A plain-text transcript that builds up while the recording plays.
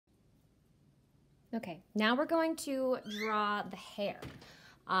Okay, now we're going to draw the hair.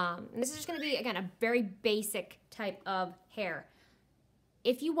 And this is just going to be, again, a very basic type of hair.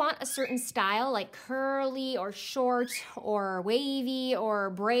 If you want a certain style, like curly or short or wavy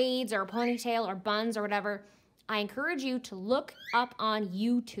or braids or ponytail or buns or whatever, I encourage you to look up on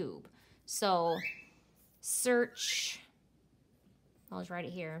YouTube. So search, I'll just write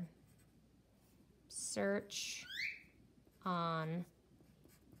it here. Search on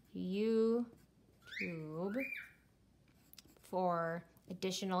YouTube for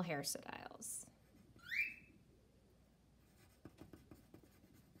additional hairstyles.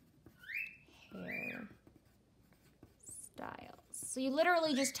 So you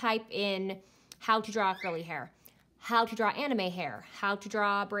literally just type in how to draw curly hair, how to draw anime hair, how to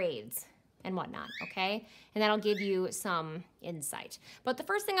draw braids, and whatnot, okay? And that'll give you some insight. But the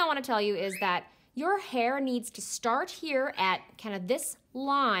first thing I want to tell you is that your hair needs to start here at kind of this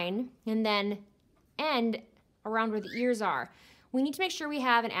line and then end around where the ears are. We need to make sure we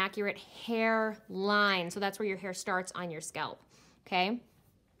have an accurate hair line. So that's where your hair starts on your scalp, okay?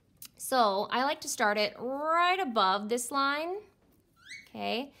 So I like to start it right above this line,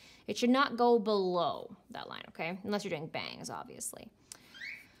 okay? It should not go below that line, okay? Unless you're doing bangs, obviously.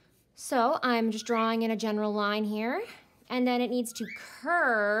 So I'm just drawing in a general line here, and then it needs to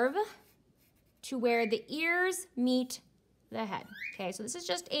curve to where the ears meet the head, okay? So this is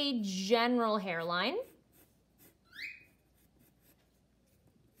just a general hairline.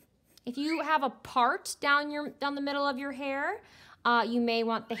 If you have a part down the middle of your hair, you may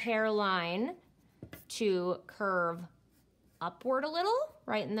want the hairline to curve upward a little,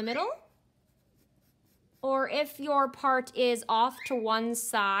 right in the middle. Or if your part is off to one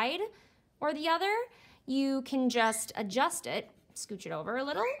side or the other, you can just adjust it, scooch it over a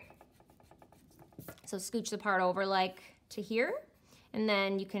little. So scooch the part over like to here, and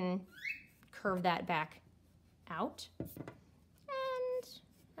then you can curve that back out and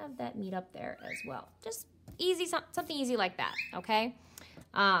have that meet up there as well. Just easy, something easy like that, okay?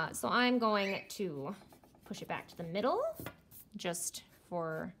 So I'm going to push it back to the middle just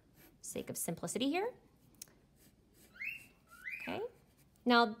for sake of simplicity here. Okay.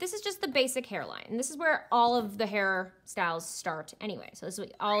 Now this is just the basic hairline, and this is where all of the hairstyles start anyway. So this is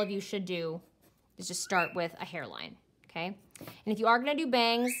what all of you should do, is just start with a hairline, okay? And if you are gonna do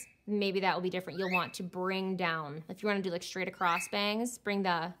bangs, maybe that will be different. You'll want to bring down, if you wanna do like straight across bangs, bring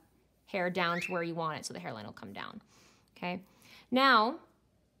the hair down to where you want it so the hairline will come down, okay? Now,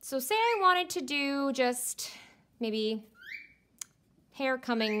 so say I wanted to do just maybe hair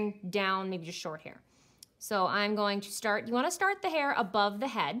coming down, maybe just short hair. So I'm going to start, you want to start the hair above the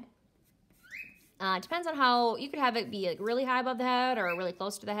head. It depends on how, you could have it be like really high above the head or really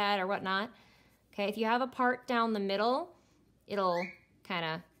close to the head or whatnot. Okay, if you have a part down the middle, it'll kind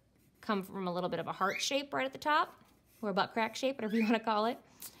of come from a little bit of a heart shape right at the top, or a butt crack shape, whatever you want to call it.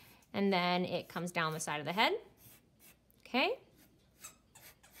 And then it comes down the side of the head. Okay,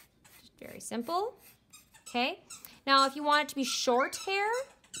 just very simple. Okay, now if you want it to be short hair,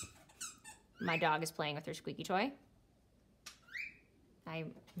 my dog is playing with her squeaky toy.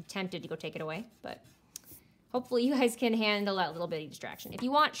 I'm tempted to go take it away, but hopefully you guys can handle that little bitty distraction. If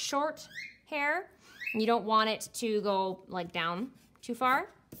you want short hair and you don't want it to go like down too far,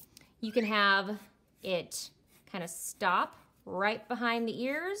 you can have it kind of stop right behind the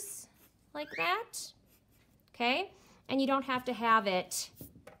ears like that, okay? And you don't have to have it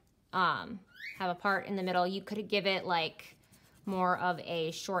have a part in the middle. You could give it like more of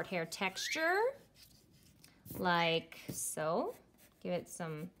a short hair texture, like so. Give it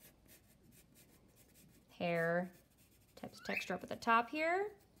some hair texture up at the top here,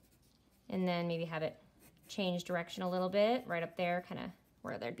 and then maybe have it change direction a little bit right up there, kind of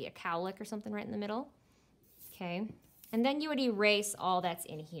where there'd be a cowlick or something right in the middle. Okay, and then you would erase all that's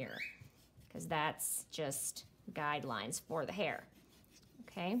in here, because that's just guidelines for the hair.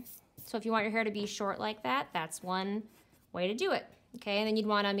 Okay, so if you want your hair to be short like that, that's one way to do it. Okay, and then you'd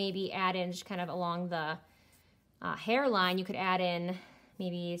want to maybe add in just kind of along the hairline, you could add in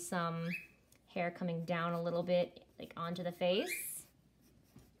maybe some hair coming down a little bit, like onto the face.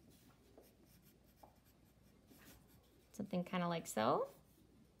 Something kind of like so.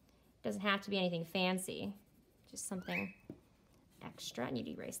 Doesn't have to be anything fancy, just something extra. And you'd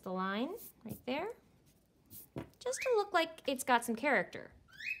erase the line right there, just to look like it's got some character,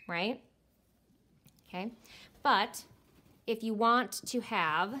 right? Okay, but if you want to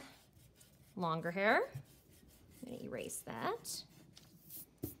have longer hair, I'm going to erase that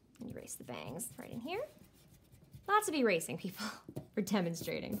and erase the bangs right in here. Lots of erasing, people. We're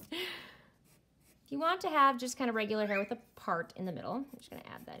demonstrating. If you want to have just kind of regular hair with a part in the middle, I'm just going to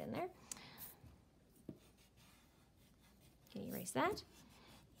add that in there. Okay, erase that.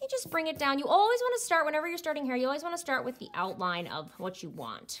 You just bring it down. You always want to start, whenever you're starting hair, you always want to start with the outline of what you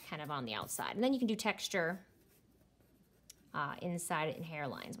want, kind of on the outside. And then you can do texture inside it in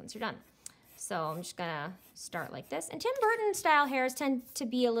hairlines once you're done. So I'm just gonna start like this. And Tim Burton style hairs tend to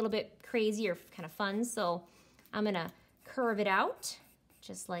be a little bit crazy or kind of fun, so I'm gonna curve it out,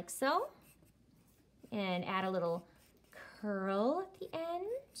 just like so. And add a little curl at the end,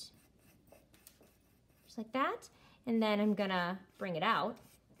 just like that. And then I'm gonna bring it out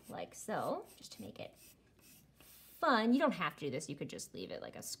like so, just to make it fun. You don't have to do this, you could just leave it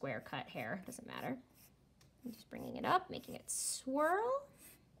like a square cut hair, doesn't matter. I'm just bringing it up, making it swirl.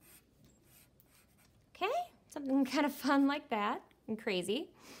 Okay, something kind of fun like that and crazy.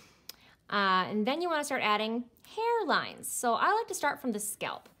 And then you want to start adding hairlines. So I like to start from the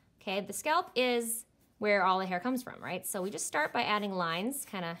scalp. Okay, the scalp is where all the hair comes from, right? So we just start by adding lines,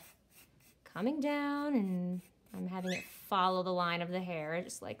 kind of coming down, and I'm having it follow the line of the hair,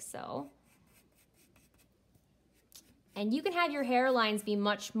 just like so. And you can have your hairlines be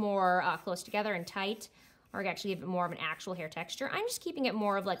much more close together and tight, or actually give it more of an actual hair texture. I'm just keeping it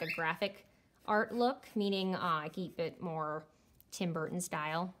more of like a graphic art look, meaning I keep it more Tim Burton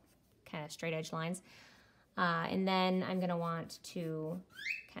style, kind of straight edge lines. And then I'm gonna want to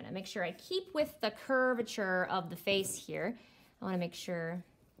kind of make sure I keep with the curvature of the face here. I wanna make sure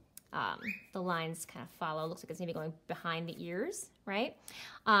the lines kind of follow. Looks like it's maybe going behind the ears, right?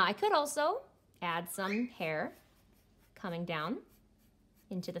 I could also add some hair coming down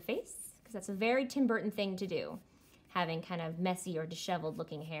into the face, because that's a very Tim Burton thing to do, having kind of messy or disheveled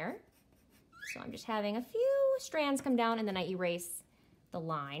looking hair. So I'm just having a few strands come down, and then I erase the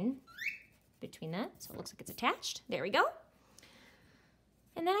line between that, so it looks like it's attached. There we go.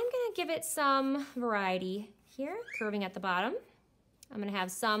 And then I'm gonna give it some variety here, curving at the bottom. I'm gonna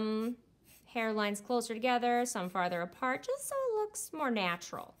have some hairlines closer together, some farther apart, just so it looks more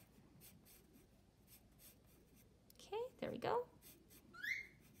natural. Okay, there we go.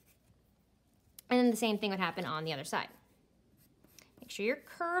 And then the same thing would happen on the other side. Make sure you're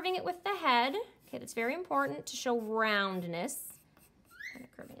curving it with the head. Okay, that's very important to show roundness. Kind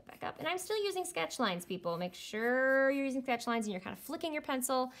of curving it back up. And I'm still using sketch lines, people. Make sure you're using sketch lines and you're kind of flicking your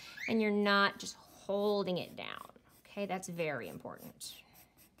pencil and you're not just holding it down. Okay, that's very important.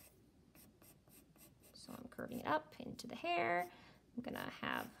 So I'm curving it up into the hair. I'm gonna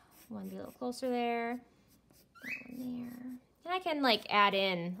have one be a little closer there, that one there. And I can like add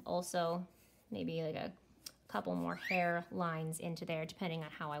in also maybe like a couple more hair lines into there depending on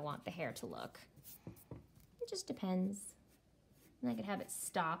how I want the hair to look. It just depends. And I could have it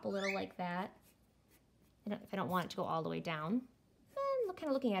stop a little like that. If I don't want it to go all the way down. And kind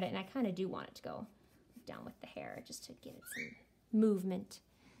of looking at it, and I kind of do want it to go down with the hair just to give it some movement.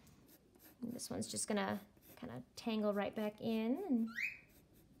 And this one's just gonna kind of tangle right back in and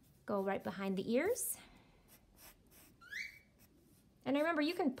go right behind the ears. And remember,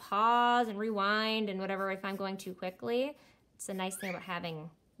 you can pause and rewind and whatever if I'm going too quickly. It's a nice thing about having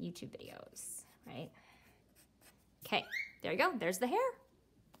YouTube videos, right? Okay, there you go. There's the hair.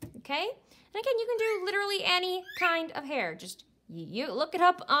 Okay? And again, you can do literally any kind of hair. Just you look it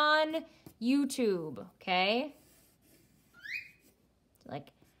up on YouTube, okay? Like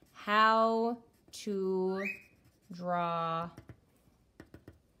how to draw,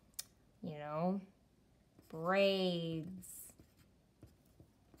 you know, braids,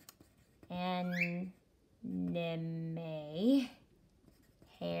 anime,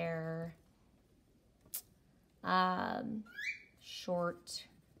 hair, short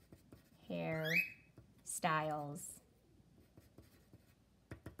hair styles,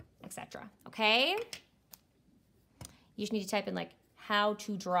 etc. Okay? You just need to type in like how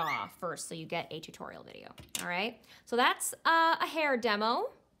to draw first so you get a tutorial video. All right? So that's a hair demo.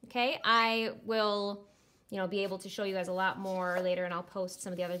 Okay? I will, you know, be able to show you guys a lot more later, and I'll post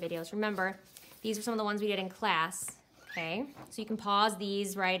some of the other videos. Remember, these are some of the ones we did in class. Okay? So you can pause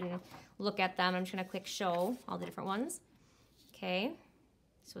these, right, and look at them. I'm just gonna click show all the different ones. Okay?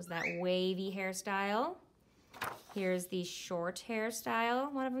 This was that wavy hairstyle. Here's the short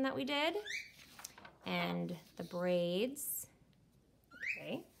hairstyle, one of them that we did. And the braids.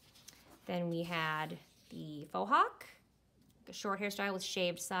 Okay. Then we had the faux hawk, a short hairstyle with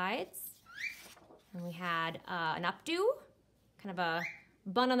shaved sides. And we had an updo, kind of a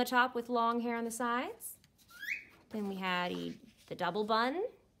bun on the top with long hair on the sides. Then we had the double bun.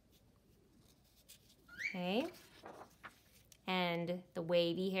 Okay. And the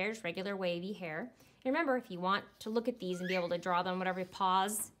wavy hair, just regular wavy hair. And remember, if you want to look at these and be able to draw them, whatever,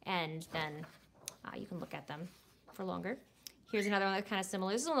 pause, and then you can look at them for longer. Here's another one that's kind of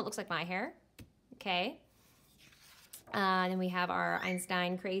similar. This is one that looks like my hair. Okay. Then we have our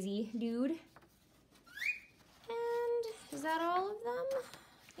Einstein crazy dude. And is that all of them?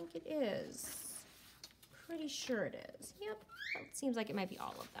 I think it is. Pretty sure it is. Yep, it seems like it might be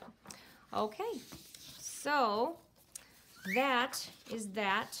all of them. Okay, so that is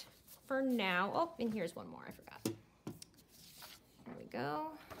that for now. Oh, and here's one more, I forgot. There we go.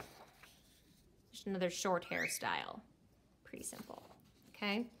 Just another short hairstyle. Pretty simple,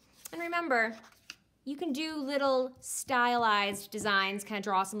 okay? And remember, you can do little stylized designs, kind of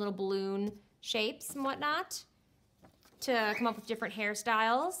draw some little balloon shapes and whatnot to come up with different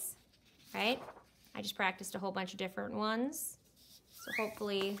hairstyles, right? I just practiced a whole bunch of different ones. So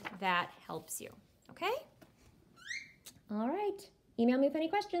hopefully that helps you, okay? All right, email me with any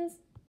questions.